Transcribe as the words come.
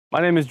My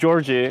name is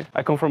Georgi.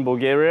 I come from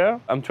Bulgaria.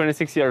 I'm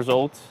 26 years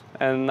old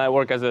and I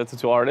work as a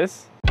tattoo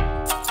artist.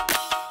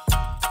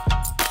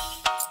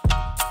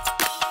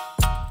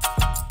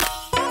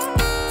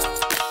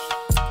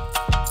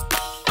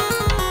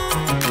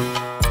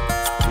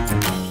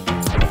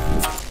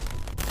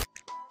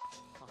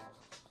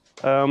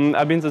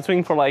 I've been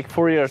tattooing for like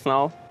 4 years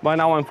now. By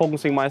now I'm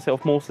focusing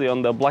myself mostly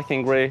on the black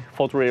and gray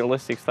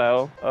photorealistic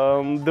style.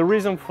 The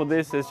reason for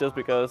this is just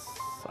because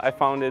I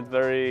found it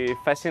very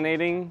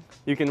fascinating.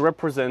 You can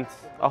represent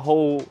a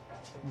whole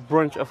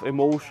bunch of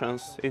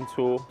emotions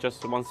into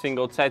just one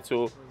single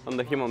tattoo on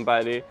the human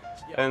body,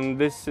 and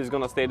this is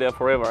gonna stay there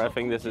forever. I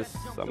think this is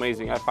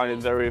amazing. I find it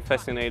very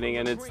fascinating,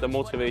 and it's the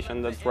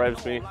motivation that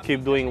drives me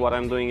keep doing what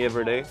I'm doing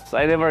every day. So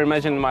I never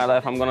imagined in my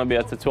life I'm gonna be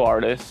a tattoo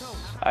artist.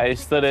 I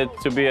studied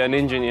to be an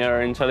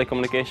engineer in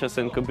telecommunications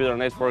and computer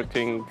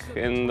networking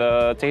in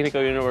the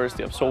Technical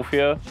University of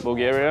Sofia,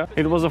 Bulgaria.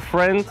 It was a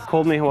friend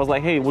called me who was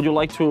like, hey, would you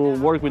like to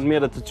work with me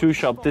at a tattoo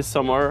shop this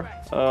summer?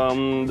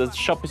 The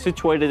shop is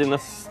situated in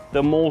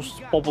the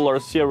most popular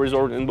ski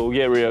resort in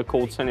Bulgaria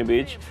called Sunny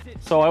Beach.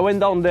 So I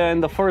went down there,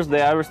 and the first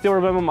day, I still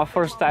remember my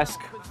first task,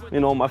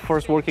 my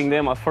first working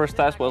day. My first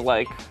task was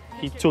like,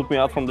 he took me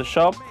out from the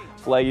shop.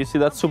 Like, you see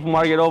that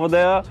supermarket over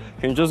there?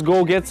 You can just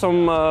go get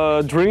some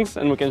drinks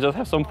and we can just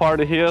have some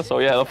party here. So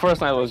yeah, the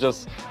first night was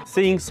just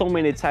seeing so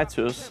many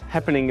tattoos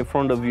happening in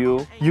front of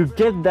you. You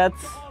get that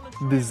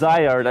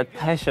desire, that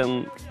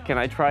passion. Can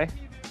I try?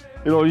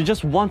 You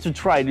just want to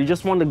try it. You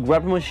just want to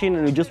grab a machine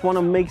and you just want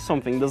to make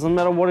something. Doesn't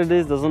matter what it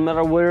is, doesn't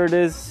matter where it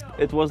is.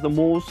 It was the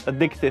most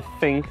addictive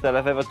thing that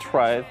I've ever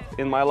tried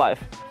in my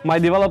life. My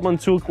development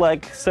took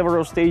like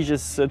several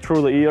stages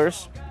through the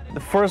years.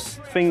 The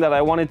first thing that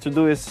I wanted to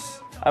do is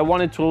I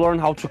wanted to learn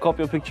how to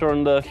copy a picture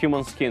on the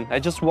human skin. I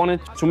just wanted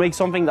to make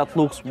something that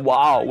looks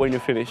wow when you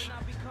finish.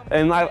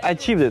 And I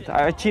achieved it.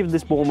 I achieved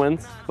this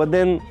moment, but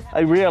then I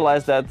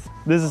realized that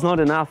this is not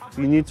enough.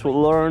 You need to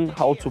learn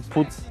how to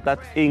put that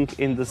ink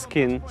in the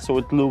skin so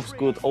it looks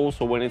good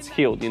also when it's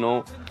healed,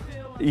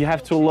 You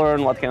have to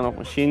learn what kind of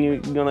machine you're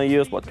gonna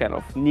use, what kind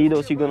of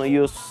needles you're gonna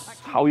use,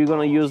 how you're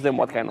gonna use them,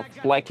 what kind of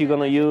black you're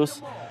gonna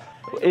use.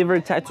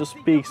 Every tattoo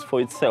speaks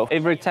for itself.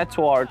 Every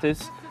tattoo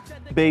artist,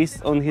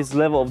 based on his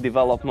level of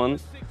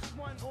development,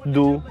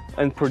 do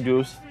and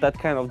produce that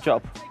kind of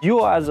job.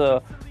 You as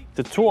a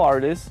tattoo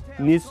artist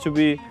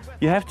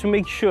you have to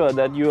make sure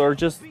that you are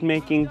just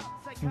making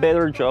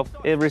better job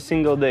every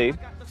single day,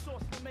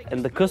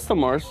 and the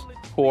customers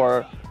who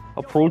are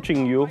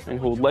approaching you and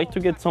who would like to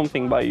get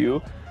something by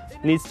you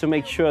needs to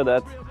make sure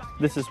that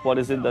this is what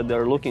is it that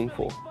they're looking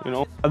for.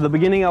 At the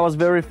beginning I was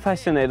very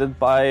fascinated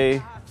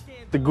by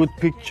the good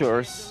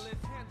pictures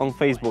on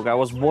Facebook. I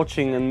was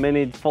watching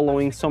and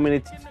following so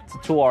many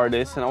tattoo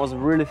artists, and I was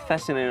really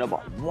fascinated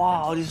about,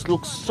 wow, this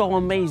looks so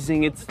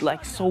amazing, it's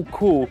like so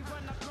cool.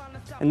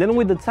 And then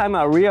with the time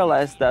I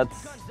realized that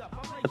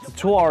a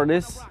tattoo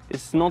artist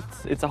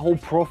it's a whole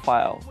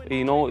profile.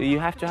 You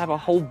have to have a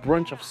whole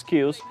bunch of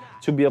skills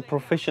to be a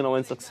professional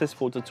and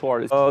successful tattoo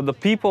artist. The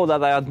people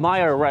that I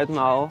admire right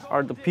now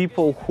are the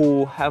people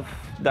who have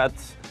that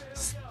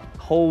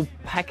whole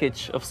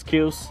package of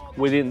skills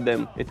within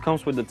them. It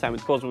comes with the time,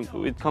 it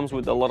comes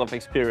with a lot of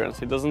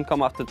experience. It doesn't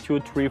come after 2,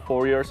 3,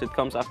 4 years, it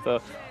comes after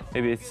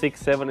maybe 6,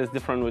 7. It's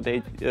different with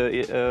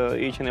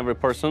each and every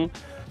person.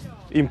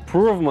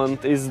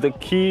 Improvement is the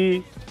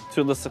key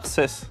to the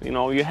success.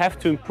 You have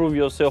to improve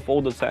yourself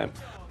all the time.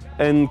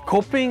 And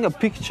copying a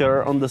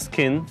picture on the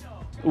skin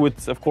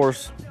with, of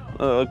course,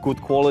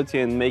 good quality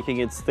and making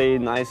it stay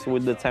nice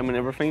with the time and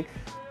everything,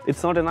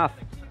 it's not enough.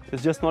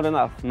 It's just not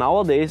enough.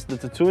 Nowadays, the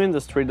tattoo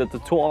industry, the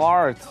tattoo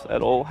art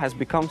at all, has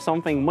become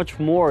something much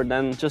more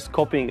than just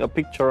copying a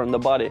picture on the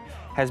body.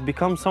 Has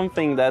become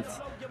something that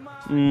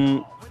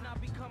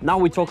now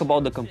we talk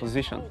about the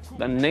composition.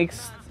 The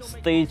next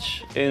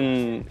stage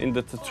in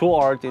the tattoo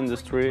art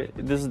industry,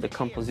 this is the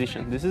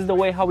composition. This is the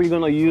way how we're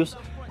gonna use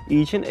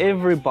each and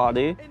every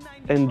body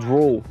and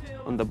draw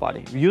on the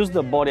body. Use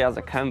the body as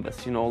a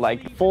canvas,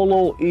 like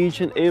follow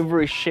each and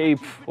every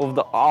shape of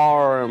the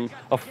arm.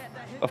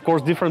 Of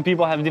course, different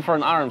people have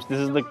different arms. This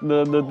is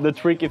the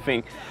tricky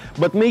thing.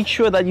 But make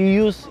sure that you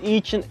use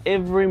each and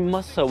every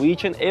muscle,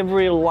 each and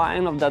every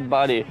line of that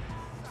body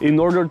in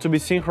order to be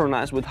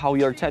synchronized with how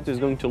your tattoo is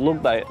going to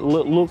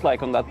look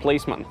like on that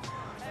placement.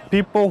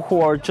 People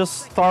who are just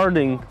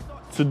starting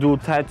to do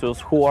tattoos,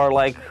 who are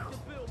like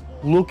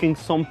looking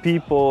some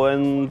people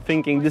and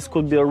thinking this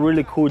could be a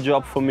really cool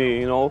job for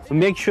me,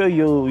 make sure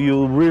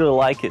you really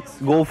like it.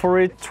 Go for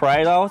it,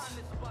 try it out,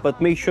 but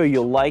make sure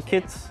you like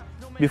it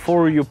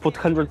before you put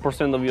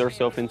 100% of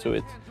yourself into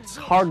it. It's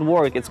hard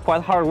work. It's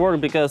quite hard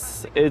work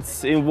because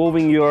it's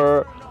involving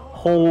your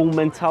whole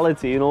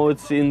mentality,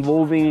 it's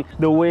involving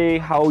the way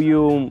how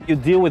you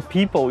deal with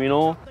people,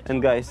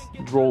 And guys,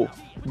 draw.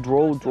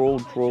 Don't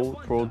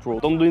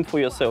do it for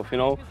yourself,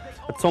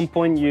 At some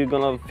point you're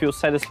gonna feel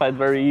satisfied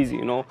very easy,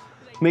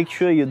 Make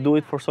sure you do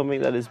it for something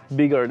that is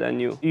bigger than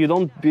you. You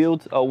don't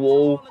build a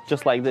wall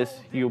just like this.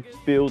 You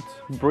build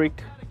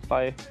brick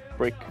by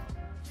brick.